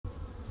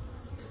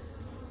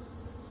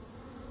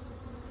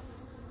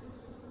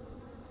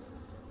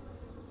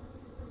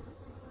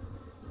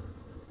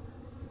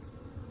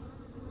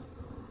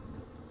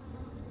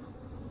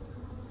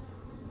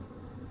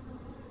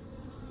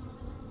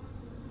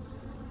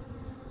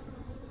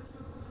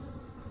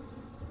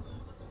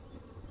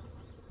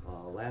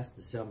last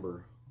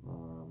December,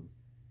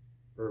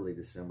 early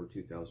December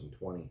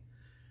 2020,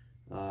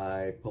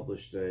 I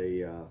published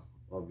a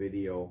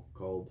video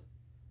called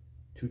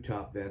 "To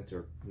Top Vent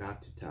or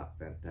Not to Top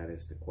Vent?" That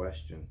is the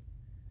question,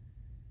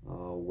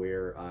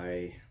 where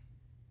I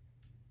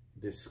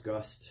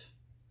discussed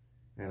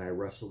and I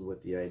wrestled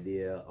with the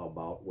idea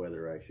about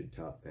whether I should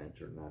top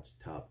vent or not to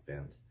top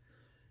vent.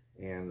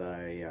 And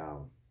I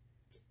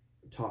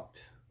talked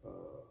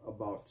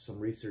about some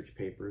research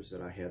papers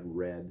that I had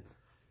read,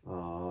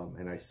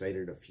 and I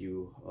cited a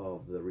few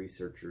of the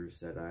researchers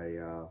that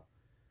I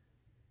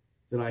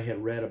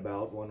had read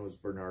about. One was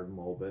Bernard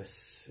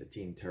Mobus,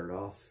 Etienne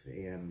Tardoff,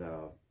 and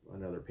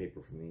another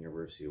paper from the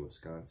University of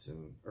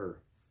Wisconsin,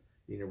 or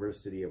the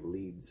University of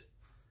Leeds.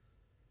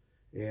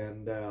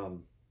 And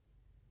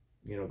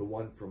you know, the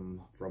one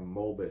from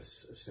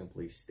Mobus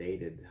simply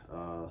stated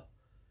a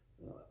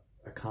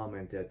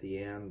comment at the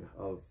end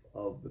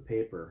of the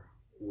paper,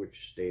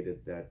 which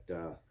stated that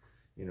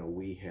you know,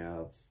 we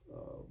have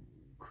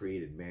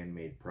created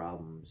man-made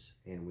problems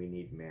and we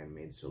need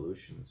man-made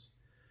solutions.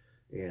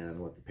 And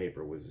what the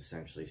paper was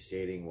essentially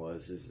stating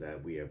is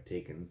that we have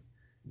taken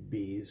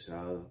bees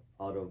out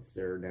of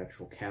their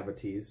natural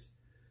cavities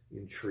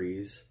in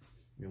trees,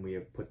 and we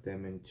have put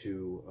them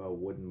into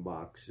wooden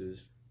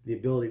boxes. The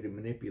ability to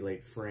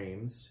manipulate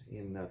frames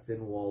in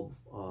thin-walled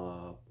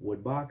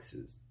wood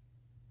boxes,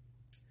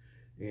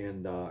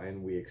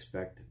 and we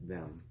expect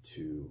them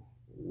to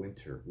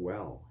winter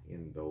well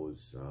in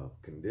those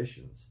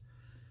conditions.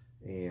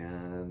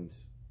 And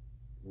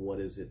what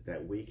is it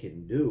that we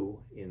can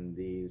do in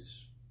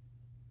these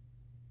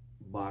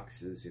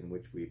boxes in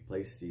which we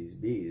place these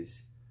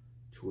bees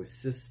to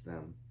assist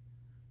them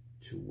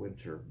to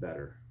winter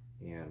better?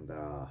 And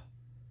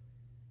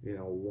you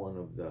know, one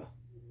of the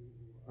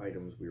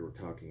items we were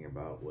talking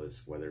about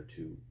was whether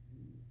to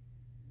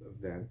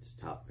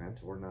top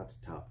vent or not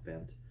to top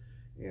vent,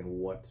 and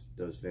what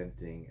does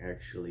venting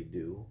actually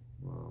do?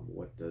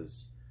 What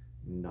does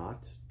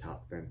not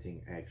top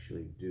venting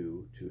actually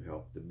do to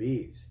help the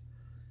bees?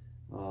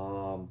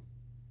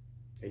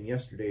 And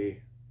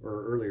yesterday,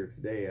 or earlier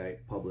today, I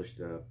published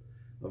a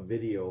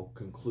video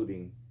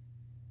concluding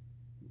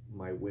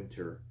my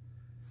winter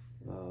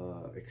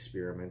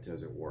experiment,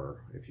 as it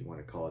were, if you want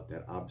to call it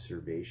that,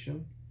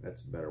 observation.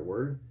 That's a better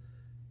word,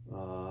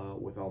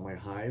 with all my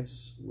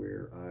hives,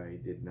 where I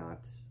did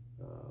not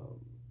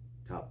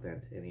top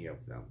vent any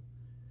of them.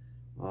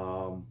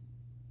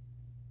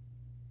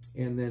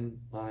 And then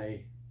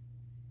I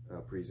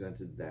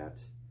presented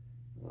that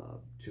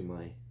to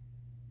my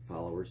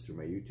followers through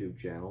my YouTube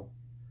channel.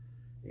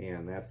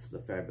 And that's the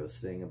fabulous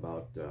thing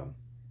about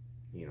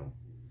you know,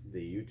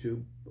 the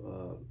YouTube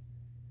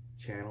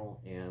channel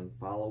and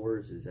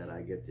followers, is that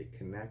I get to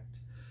connect.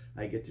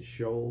 I get to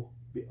show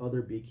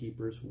other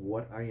beekeepers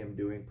what I am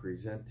doing,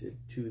 presented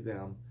to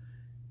them,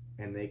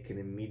 and they can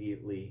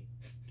immediately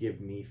give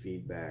me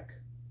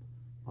feedback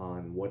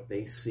on what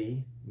they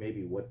see,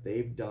 maybe what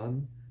they've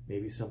done,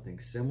 maybe something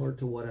similar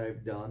to what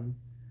I've done,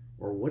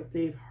 or what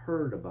they've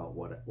heard about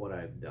what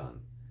I've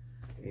done.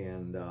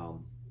 And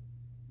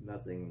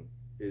nothing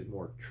is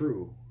more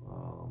true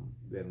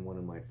than one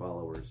of my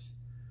followers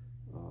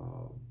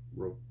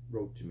wrote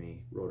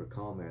a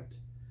comment,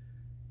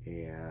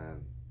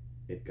 and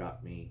it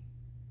got me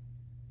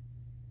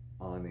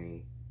on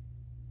a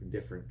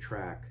different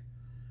track.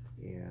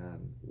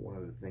 And one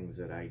of the things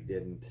that I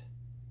didn't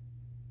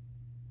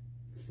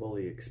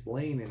fully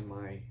explain in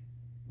my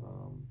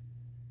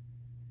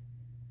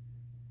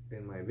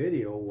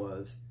video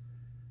was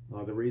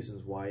the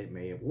reasons why it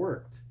may have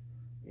worked.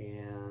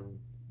 And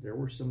there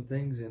were some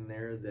things in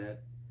there,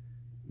 that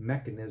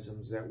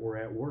mechanisms that were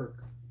at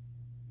work,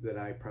 that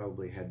I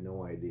probably had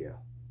no idea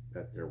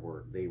that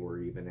they were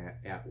even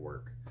at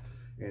work.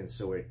 And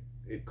so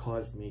it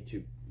caused me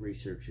to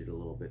research it a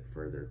little bit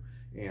further.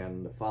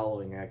 And the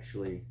following,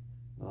 actually,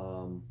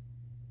 I'll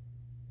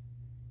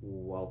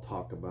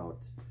talk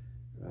about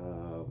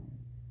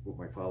what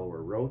my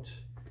follower wrote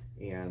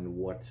and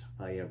what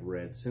I have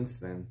read since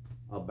then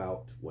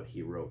about what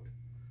he wrote,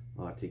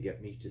 to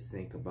get me to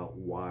think about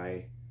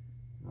why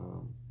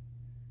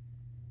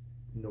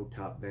no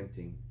top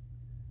venting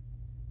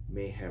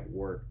may have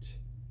worked,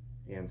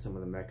 and some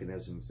of the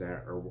mechanisms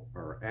that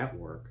are at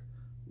work,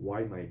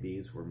 why my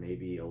bees were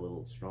maybe a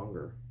little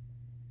stronger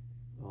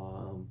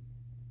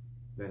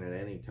than at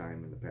any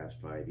time in the past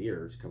 5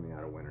 years coming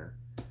out of winter.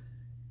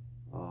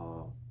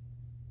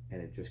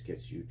 And it just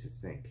gets you to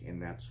think.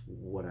 And that's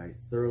what I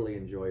thoroughly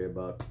enjoy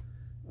about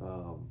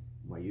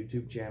my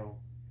YouTube channel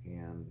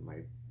and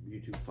my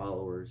YouTube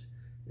followers,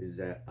 is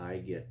that I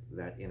get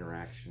that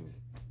interaction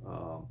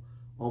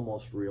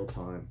almost real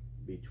time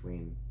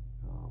between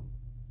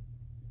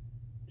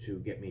to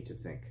get me to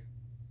think.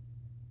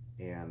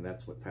 And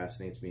that's what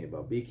fascinates me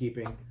about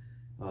beekeeping,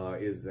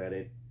 is that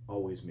it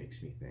always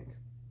makes me think.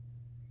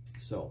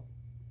 So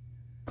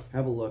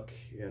have a look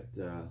at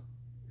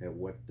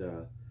what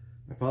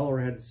my follower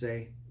had to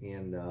say,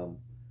 and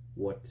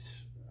what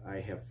I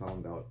have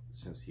found out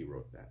since he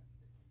wrote that.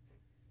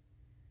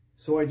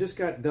 So I just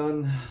got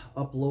done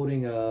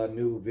uploading a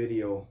new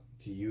video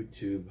to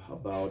YouTube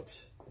about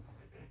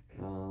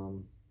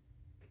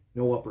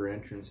no upper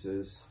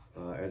entrances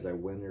as I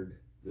wintered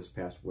this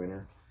past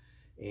winter,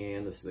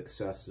 and the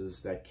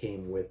successes that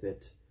came with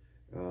it.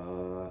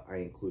 I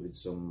included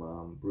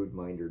some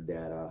broodminder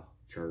data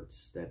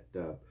charts that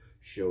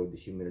showed the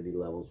humidity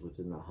levels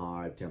within the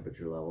hive,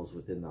 temperature levels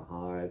within the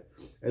hive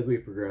as we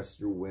progressed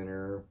through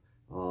winter,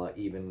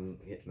 even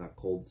hitting a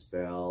cold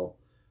spell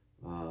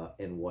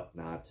and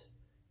whatnot.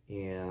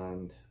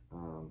 And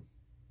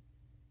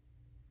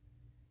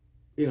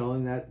you know,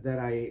 and that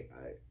I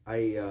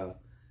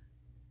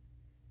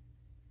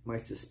my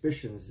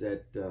suspicions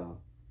that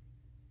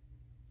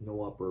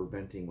no upper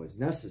venting was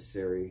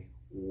necessary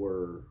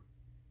were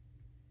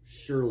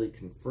surely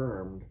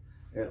confirmed,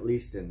 at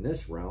least in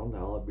this round.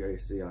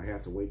 Obviously, I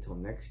have to wait till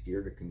next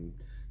year to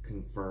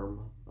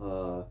confirm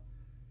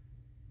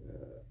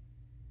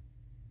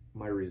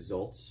my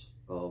results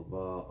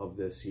of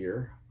this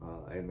year,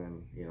 and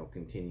then, you know,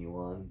 continue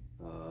on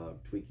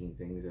tweaking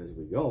things as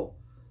we go.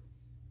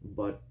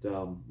 But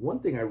one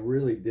thing I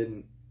really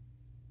didn't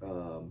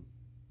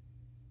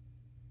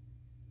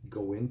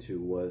go into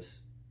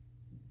was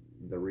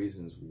the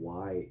reasons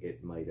why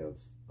it might have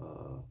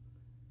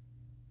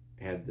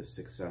had the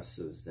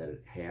successes that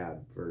it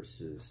had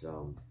versus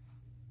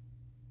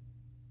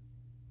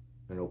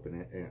an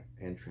open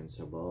entrance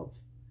above.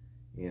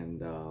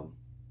 And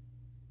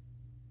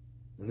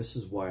this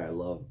is why I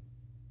love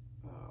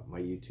my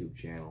YouTube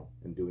channel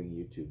and doing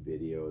YouTube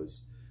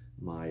videos.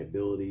 My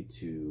ability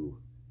to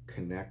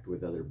connect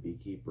with other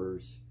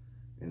beekeepers,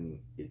 and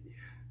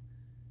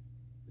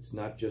it's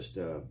not just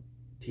a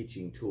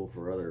teaching tool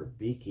for other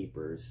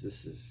beekeepers.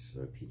 This is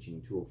a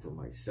teaching tool for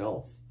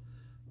myself,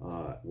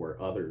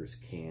 where others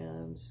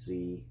can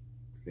see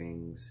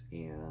things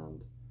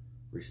and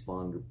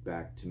respond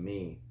back to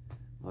me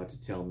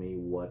to tell me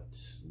what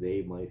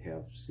they might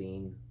have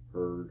seen,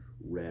 heard,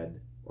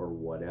 read, or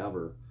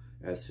whatever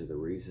as to the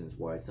reasons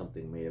why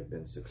something may have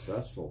been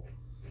successful.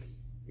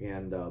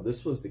 And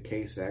this was the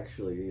case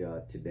actually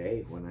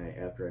today when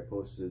after I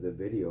posted the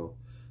video.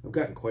 I've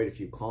gotten quite a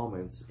few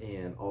comments,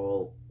 and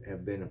all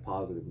have been a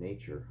positive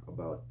nature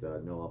about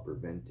no upper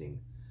venting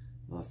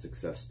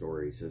success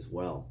stories as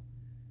well.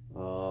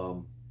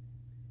 But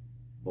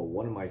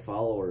one of my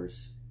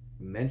followers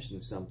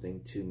mentioned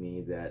something to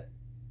me that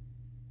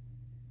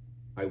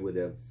I would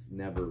have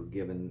never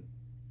given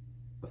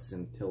a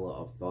scintilla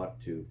of thought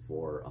to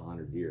for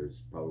 100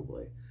 years,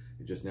 probably.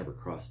 It just never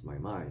crossed my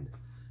mind.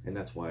 And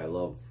that's why I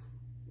love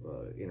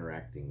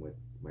interacting with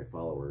my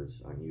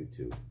followers on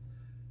YouTube.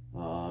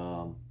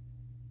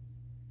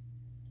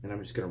 And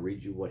I'm just going to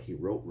read you what he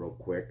wrote real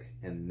quick,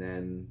 and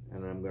then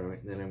I'm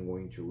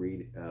going to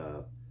read.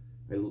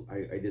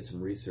 I did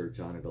some research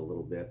on it a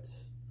little bit,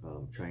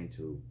 trying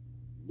to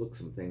look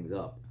some things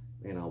up,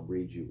 and I'll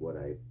read you what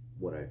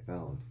I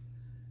found.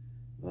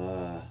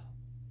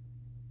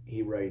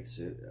 He writes,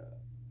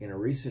 in a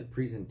recent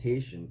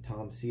presentation,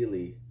 Tom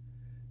Seeley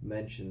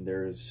mentioned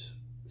there's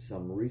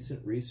some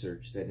recent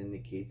research that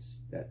indicates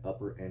that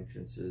upper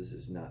entrances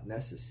is not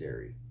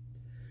necessary.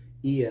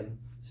 Ian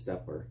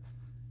Stepper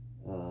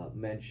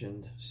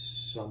mentioned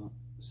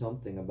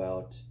something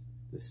about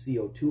the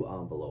CO2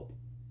 envelope.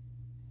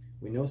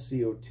 We know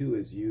CO2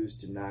 is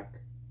used to knock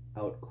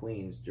out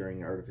queens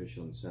during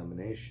artificial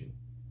insemination.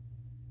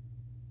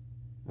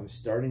 I'm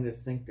starting to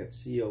think that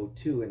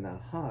CO2 in the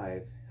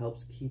hive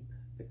helps keep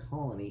the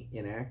colony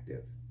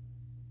inactive,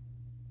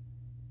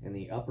 and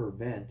the upper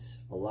vent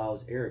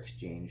allows air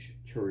exchange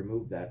to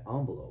remove that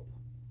envelope.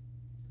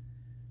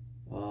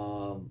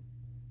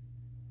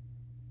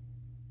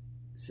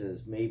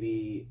 Says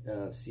maybe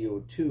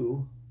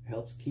CO2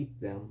 helps keep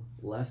them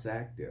less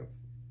active,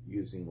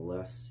 using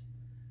less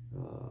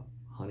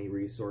honey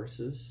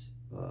resources,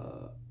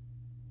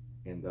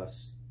 and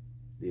thus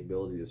the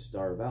ability to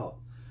starve out.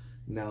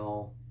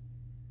 Now,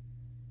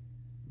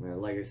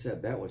 like I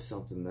said, that was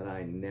something that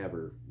I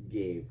never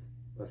gave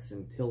a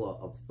scintilla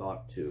of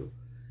thought to,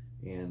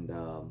 and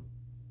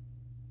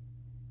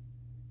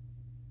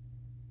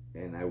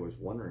I was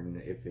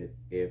wondering if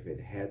it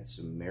had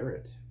some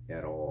merit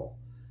at all.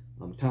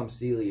 Tom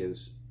Seeley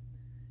is,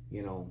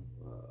 you know,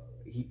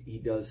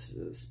 he does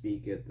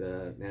speak at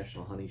the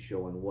National Honey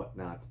Show and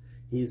whatnot.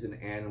 He's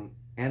an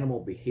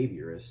animal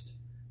behaviorist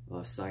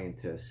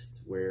scientist,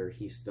 where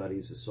he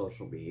studies the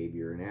social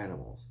behavior in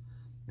animals.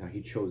 Now,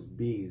 he chose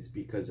bees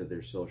because of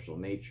their social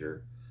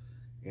nature,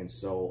 and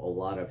so a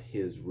lot of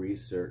his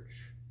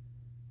research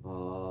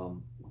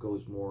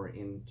goes more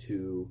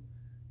into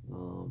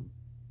the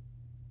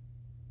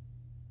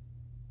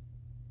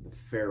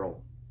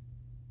feral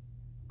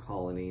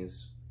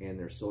colonies and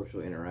their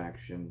social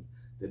interaction,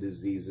 the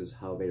diseases,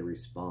 how they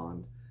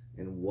respond,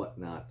 and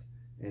whatnot.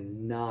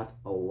 And not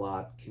a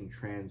lot can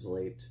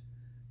translate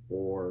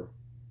or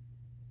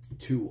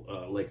to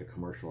like a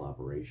commercial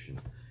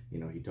operation. You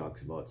know, he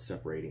talks about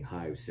separating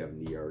hives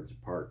 70 yards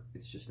apart.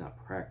 It's just not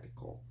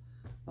practical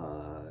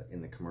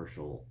in the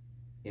commercial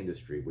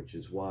industry, which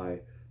is why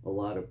a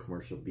lot of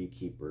commercial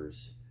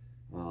beekeepers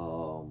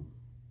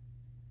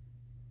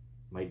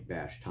might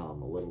bash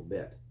Tom a little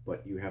bit,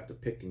 but you have to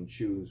pick and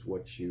choose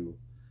what you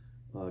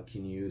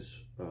can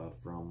use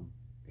from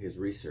his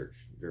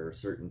research. There are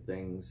certain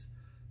things,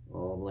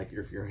 like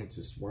if you're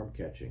into swarm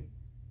catching,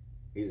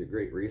 he's a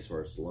great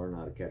resource to learn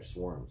how to catch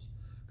swarms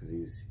because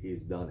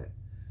he's done it.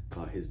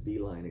 His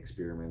beeline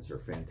experiments are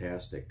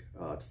fantastic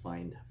to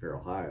find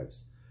feral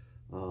hives,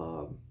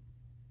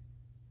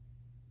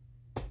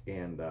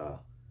 and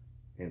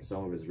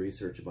some of his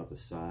research about the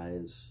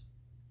size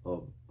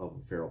of a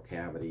feral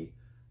cavity,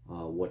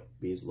 what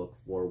bees look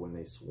for when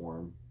they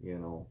swarm, you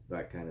know,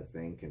 that kind of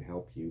thing can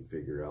help you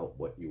figure out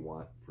what you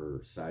want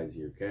for size of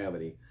your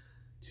cavity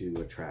to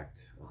attract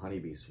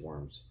honeybee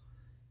swarms.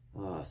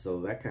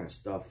 So that kind of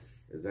stuff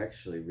is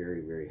actually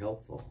very, very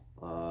helpful,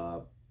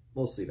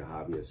 mostly to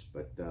hobbyists,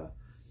 but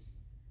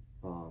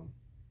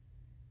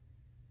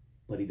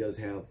he does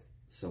have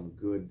some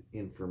good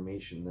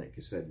information. Like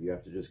you said, you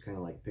have to just kind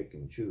of like pick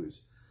and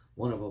choose.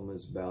 One of them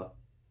is about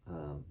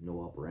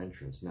no upper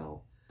entrance.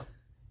 Now,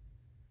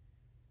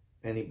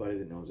 anybody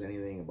that knows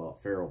anything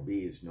about feral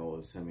bees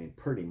knows, I mean,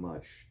 pretty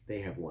much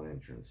they have one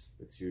entrance.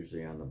 It's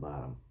usually on the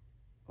bottom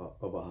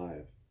of a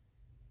hive,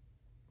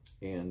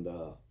 and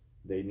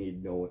they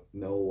need no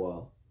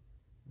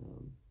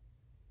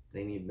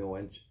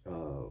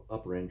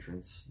upper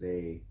entrance.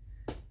 They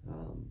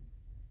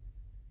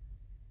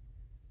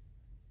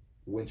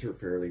winter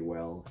fairly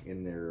well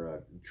in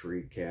their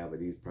tree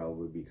cavities,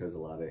 probably because a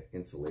lot of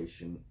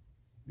insulation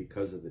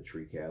because of the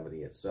tree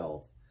cavity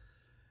itself,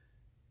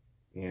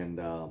 and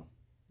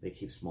they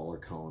keep smaller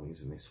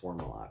colonies and they swarm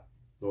a lot.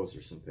 Those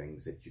are some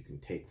things that you can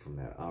take from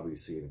that.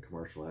 Obviously, in the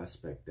commercial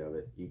aspect of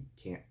it, you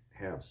can't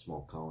have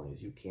small colonies.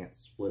 You can't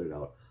split it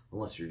out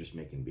unless you're just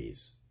making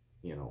bees,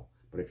 you know.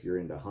 But if you're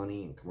into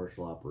honey and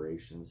commercial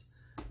operations,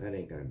 that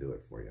ain't going to do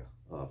it for you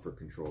for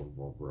control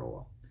of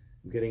varroa.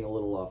 I'm getting a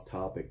little off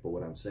topic, but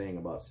what I'm saying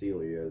about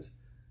Celia is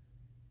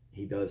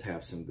he does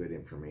have some good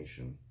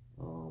information.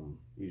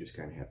 You just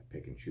kind of have to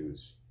pick and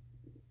choose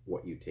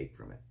what you take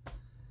from it.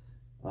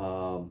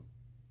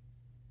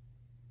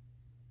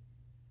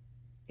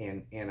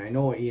 And I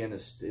know Ian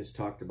has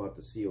talked about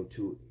the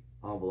CO2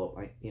 envelope.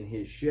 In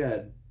his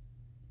shed,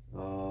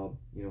 you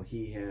know,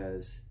 he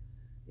has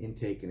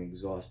intake and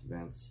exhaust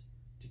vents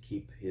to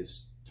keep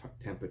his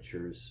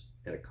temperatures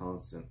at a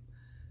constant,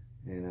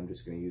 and I'm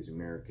just going to use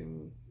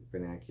American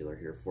vernacular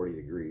here, 40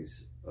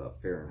 degrees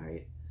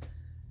Fahrenheit,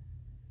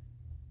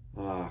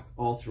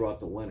 all throughout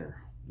the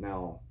winter.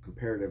 Now,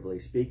 comparatively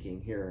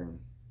speaking, here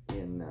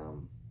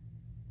in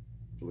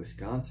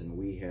Wisconsin,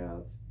 we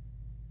have,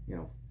 you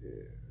know,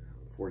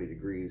 40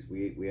 degrees.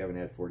 We haven't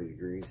had 40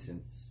 degrees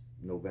since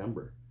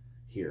November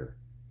here.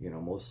 You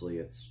know, mostly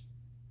it's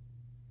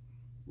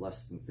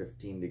less than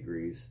 15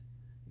 degrees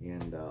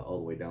and all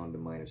the way down to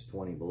minus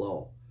 20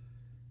 below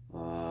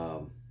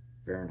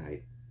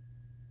Fahrenheit.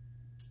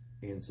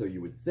 And so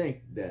you would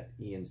think that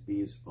Ian's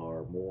bees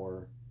are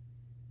more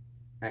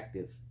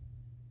active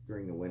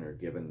during the winter,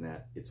 given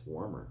that it's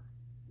warmer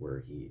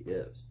where he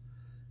is.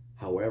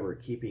 However,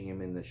 keeping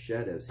him in the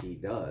shed as he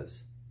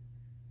does,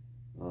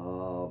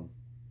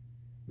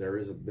 there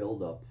is a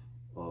buildup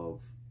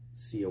of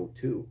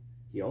CO2.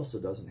 He also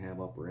doesn't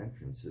have upper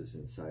entrances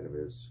inside of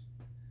his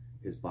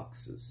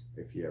boxes,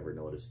 if you ever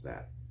notice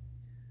that,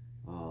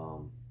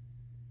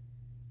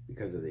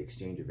 because of the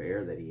exchange of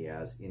air that he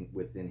has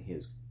within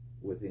his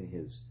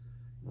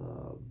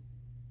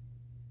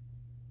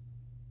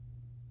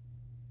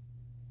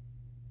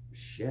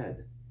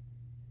shed.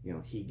 You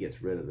know, he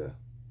gets rid of the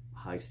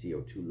high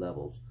CO2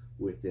 levels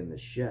within the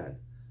shed.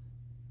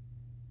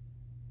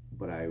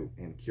 But I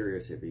am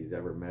curious if he's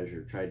ever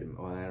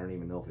well, I don't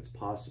even know if it's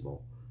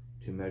possible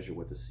to measure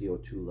what the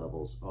CO2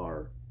 levels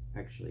are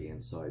actually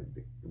inside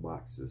the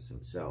boxes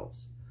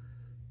themselves,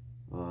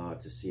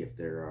 to see if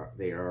there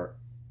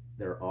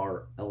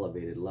are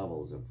elevated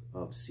levels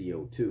of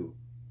CO2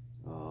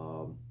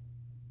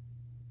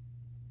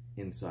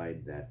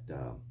 inside that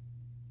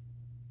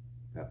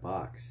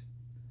box.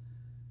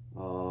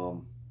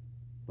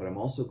 But I'm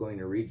also going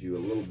to read you a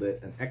little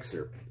bit, an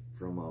excerpt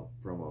from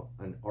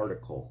an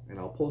article, and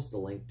I'll post a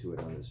link to it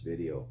on this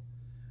video.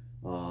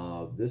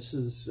 This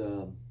is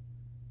a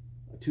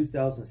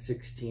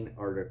 2016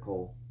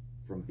 article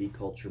from Bee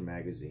Culture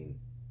magazine,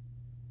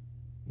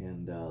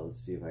 and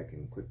let's see if I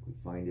can quickly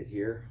find it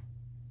here.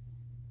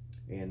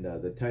 And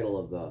the title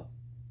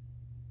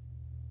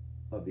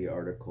of the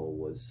article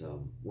was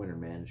Winter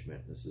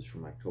Management. This is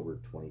from October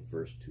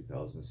 21st,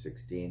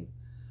 2016.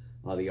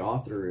 The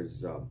author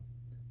is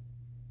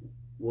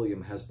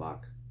William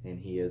Hesbach, and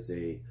he is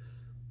a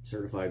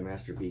certified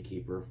master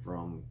beekeeper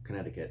from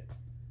Connecticut,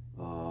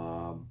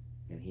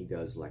 and he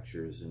does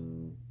lectures,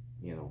 and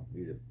you know,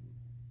 he's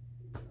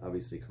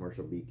obviously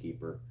commercial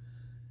beekeeper,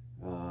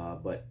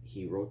 but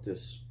he wrote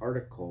this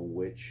article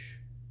which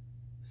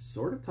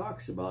sort of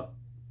talks about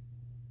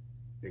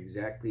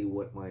exactly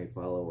what my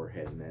follower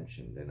had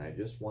mentioned, and I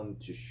just wanted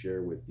to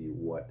share with you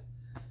what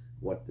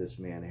this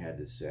man had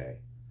to say.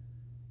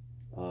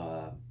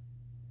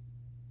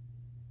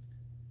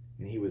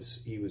 And he was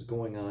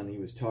going on. He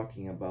was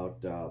talking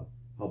about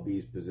how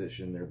bees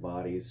position their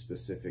bodies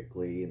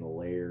specifically in the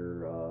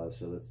layer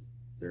so that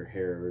their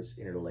hairs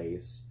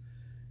interlace,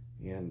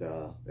 and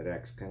it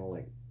acts kind of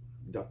like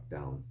duck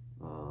down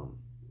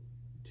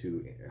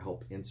to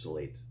help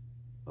insulate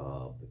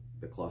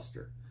the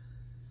cluster.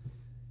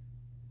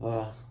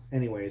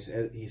 Anyways,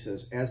 he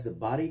says, as the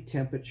body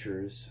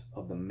temperatures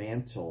of the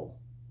mantle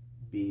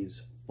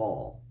bees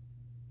fall,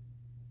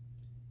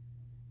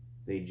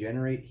 they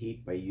generate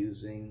heat by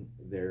using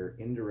their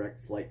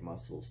indirect flight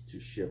muscles to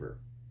shiver,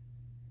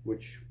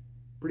 which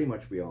pretty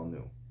much we all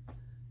knew.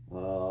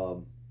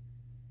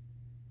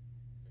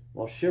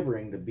 While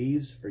shivering, the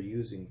bees are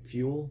using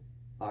fuel,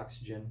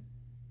 oxygen,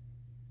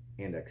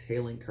 and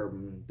exhaling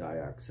carbon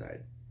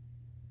dioxide.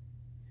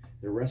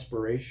 Their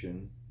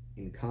respiration,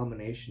 in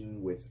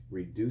combination with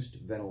reduced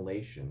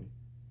ventilation,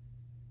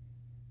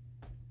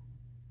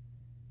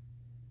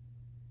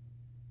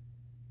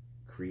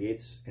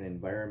 creates an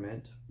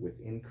environment with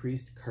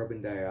increased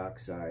carbon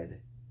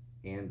dioxide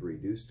and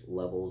reduced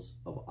levels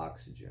of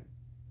oxygen.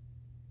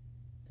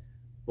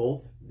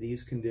 Both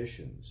these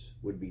conditions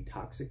would be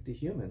toxic to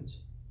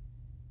humans,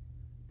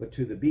 but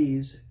to the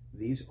bees,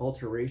 these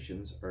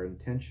alterations are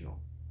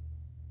intentional.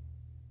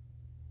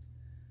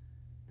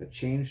 The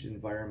changed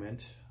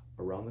environment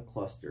around the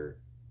cluster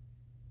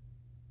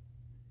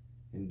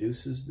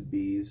induces the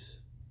bees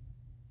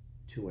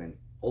to an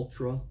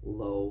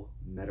ultra-low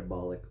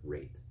metabolic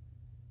rate,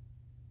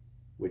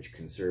 which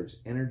conserves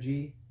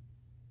energy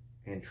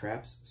and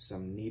traps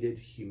some needed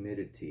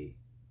humidity.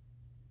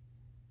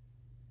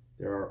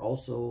 There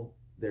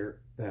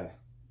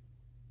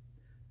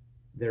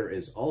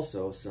is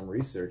also some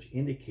research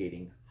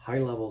indicating high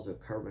levels of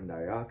carbon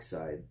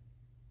dioxide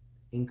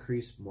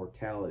increase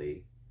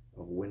mortality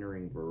of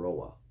wintering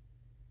varroa.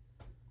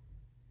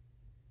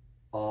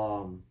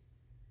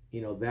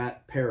 You know,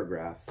 that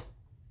paragraph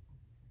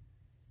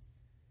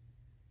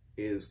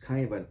is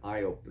kind of an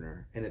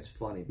eye-opener, and it's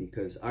funny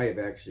because I have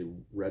actually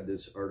read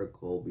this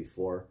article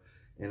before,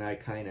 and I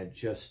kind of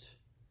just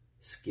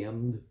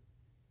skimmed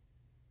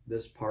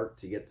this part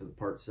to get to the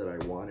parts that I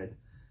wanted.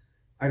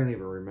 I don't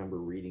even remember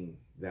reading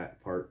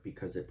that part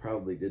because it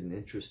probably didn't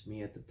interest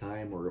me at the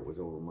time, or it was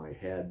over my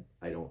head.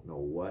 I don't know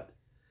what,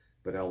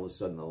 but all of a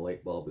sudden the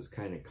light bulb is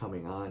kind of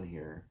coming on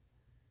here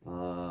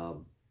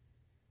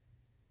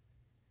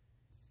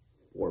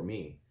for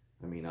me.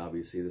 I mean,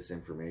 obviously this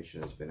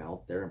information has been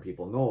out there and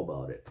people know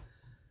about it,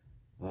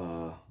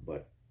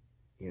 but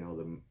you know,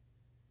 the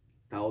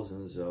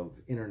thousands of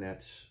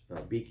internet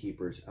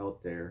beekeepers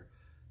out there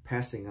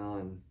passing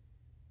on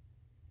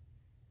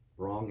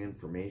wrong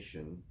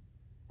information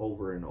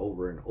over and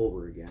over and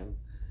over again,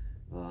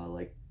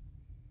 like,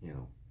 you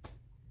know,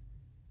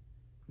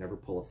 never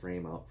pull a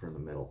frame out from the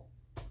middle,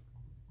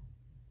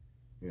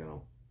 you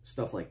know,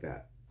 stuff like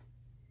that,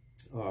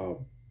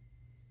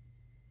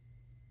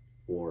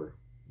 or,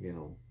 you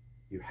know,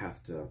 you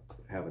have to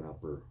have an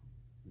upper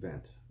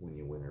vent when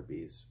you winter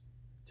bees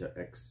to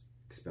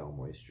expel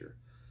moisture.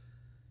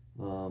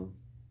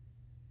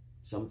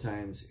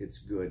 Sometimes it's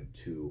good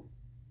to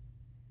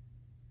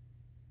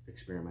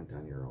experiment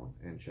on your own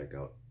and check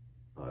out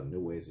new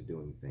ways of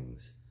doing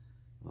things,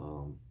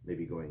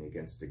 maybe going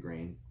against the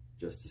grain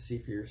just to see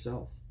for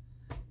yourself.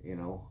 You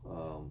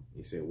know,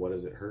 you say, what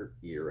does it hurt?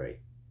 You're right,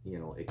 you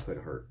know, it could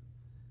hurt,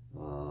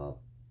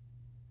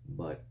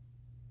 but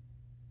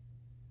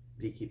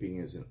beekeeping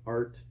is an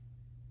art,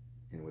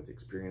 and with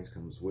experience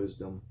comes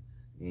wisdom,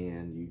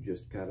 and you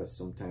just gotta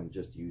sometimes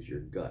just use your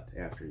gut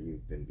after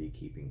you've been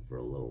beekeeping for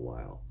a little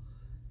while.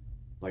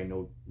 By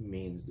no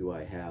means do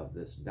I have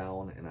this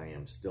down, and I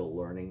am still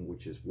learning,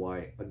 which is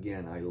why,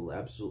 again, I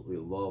absolutely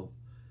love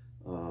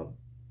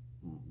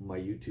my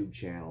YouTube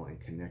channel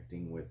and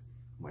connecting with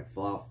my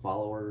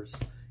followers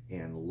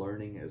and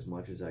learning as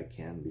much as I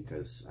can,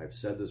 because I've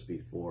said this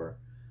before,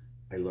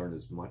 I learn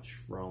as much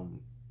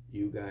from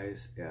you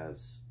guys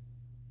as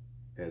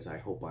I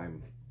hope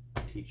I'm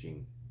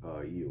teaching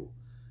you.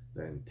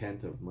 The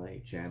intent of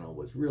my channel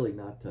was really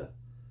not to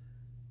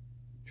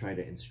try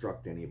to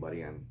instruct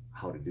anybody on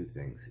how to do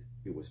things.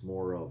 It was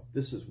more of,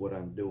 this is what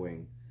I'm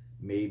doing,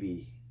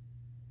 maybe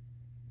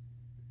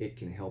it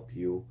can help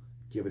you,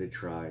 give it a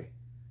try.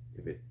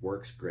 If it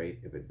works, great.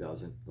 If it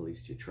doesn't, at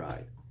least you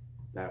tried.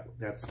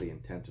 That's the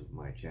intent of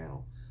my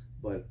channel.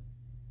 But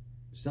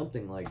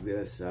something like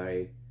this,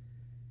 you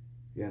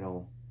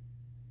know,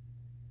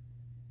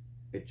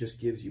 it just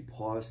gives you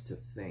pause to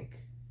think.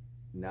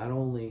 Not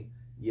only,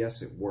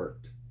 yes, it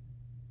worked,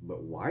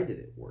 but why did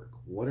it work?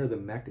 What are the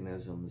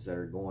mechanisms that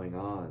are going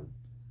on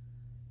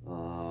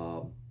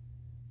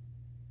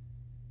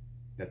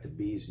that the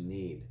bees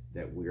need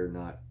that we're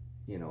not,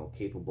 you know,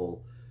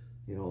 capable?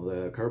 You know,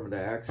 the carbon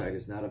dioxide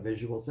is not a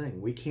visual thing.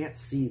 We can't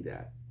see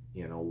that.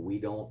 You know, we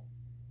don't,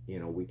 you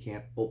know, we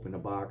can't open a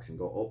box and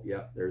go, oh,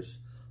 yeah, there's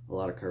a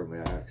lot of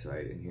carbon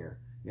dioxide in here.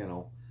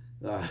 You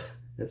know,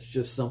 it's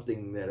just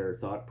something that our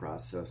thought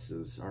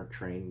processes aren't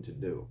trained to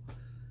do.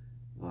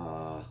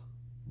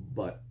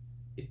 But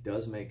it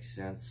does make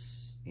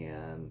sense,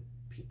 and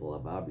people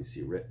have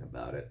obviously written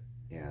about it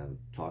and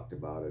talked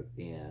about it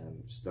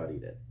and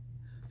studied it.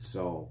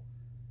 So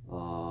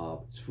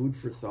It's food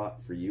for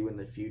thought for you in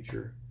the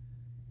future.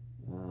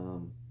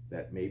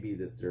 That maybe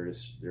that there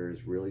is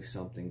really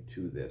something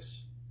to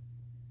this.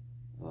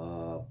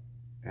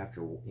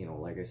 After, you know,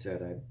 like I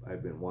said,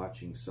 I've been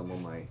watching some of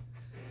my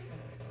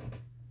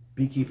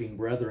beekeeping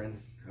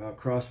brethren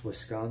across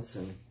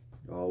Wisconsin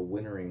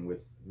wintering with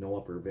no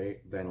upper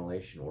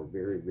ventilation, or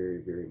very,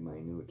 very, very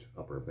minute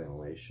upper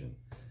ventilation,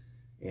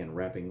 and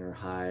wrapping their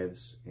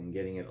hives and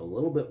getting it a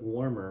little bit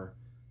warmer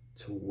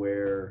to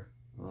where,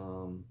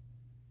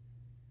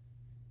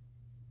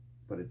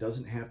 but it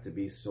doesn't have to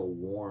be so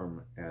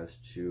warm as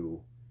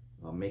to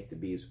make the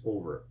bees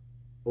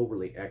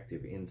overly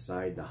active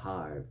inside the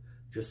hive,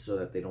 just so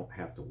that they don't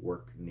have to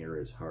work near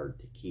as hard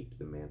to keep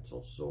the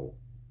mantle so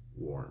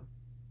warm.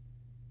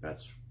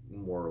 That's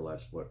more or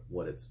less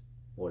what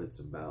it's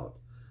about.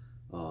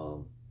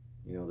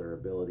 You know, their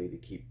ability to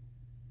keep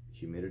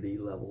humidity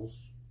levels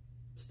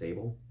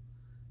stable,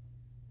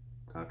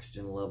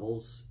 oxygen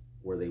levels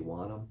where they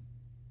want them,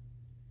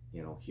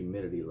 you know,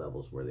 humidity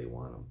levels where they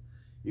want them.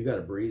 You got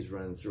a breeze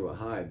running through a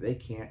hive, they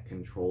can't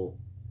control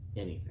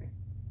anything.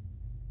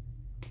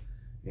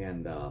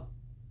 And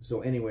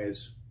so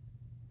anyways,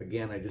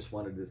 again, I just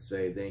wanted to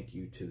say thank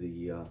you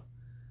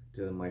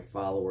to my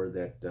follower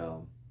that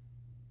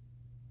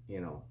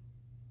you know,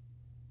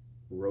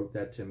 wrote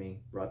that to me,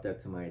 brought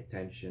that to my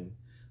attention.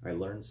 I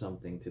learned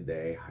something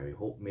today. I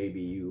hope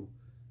maybe you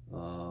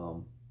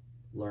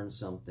learned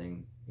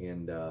something,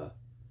 and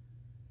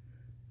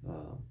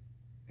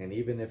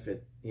even if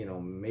it, you know,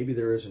 maybe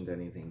there isn't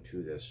anything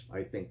to this.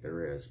 I think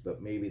there is,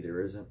 but maybe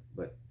there isn't.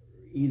 But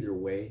either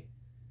way,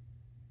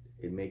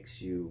 it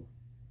makes you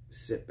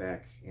sit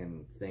back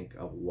and think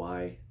of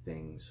why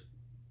things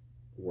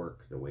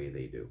work the way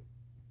they do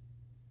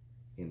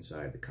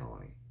inside the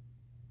colony.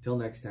 Till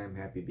next time,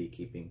 happy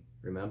beekeeping.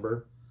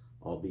 Remember,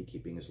 all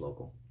beekeeping is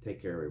local.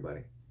 Take care,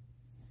 everybody.